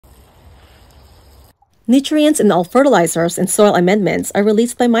Nutrients in all fertilizers and soil amendments are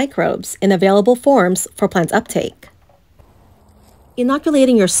released by microbes in available forms for plant uptake.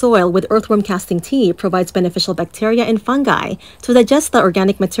 Inoculating your soil with earthworm-casting tea provides beneficial bacteria and fungi to digest the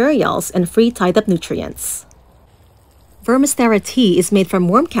organic materials and free tied-up nutrients. Vermisterra tea is made from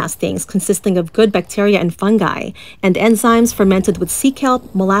worm castings consisting of good bacteria and fungi, and enzymes fermented with sea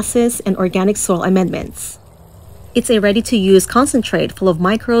kelp, molasses, and organic soil amendments. It's a ready-to-use concentrate full of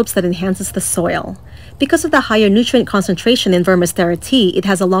microbes that enhances the soil. Because of the higher nutrient concentration in Vermisterra tea, it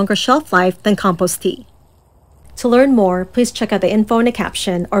has a longer shelf life than Compost tea. To learn more, please check out the info in the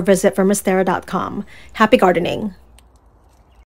caption or visit vermisterra.com. Happy gardening!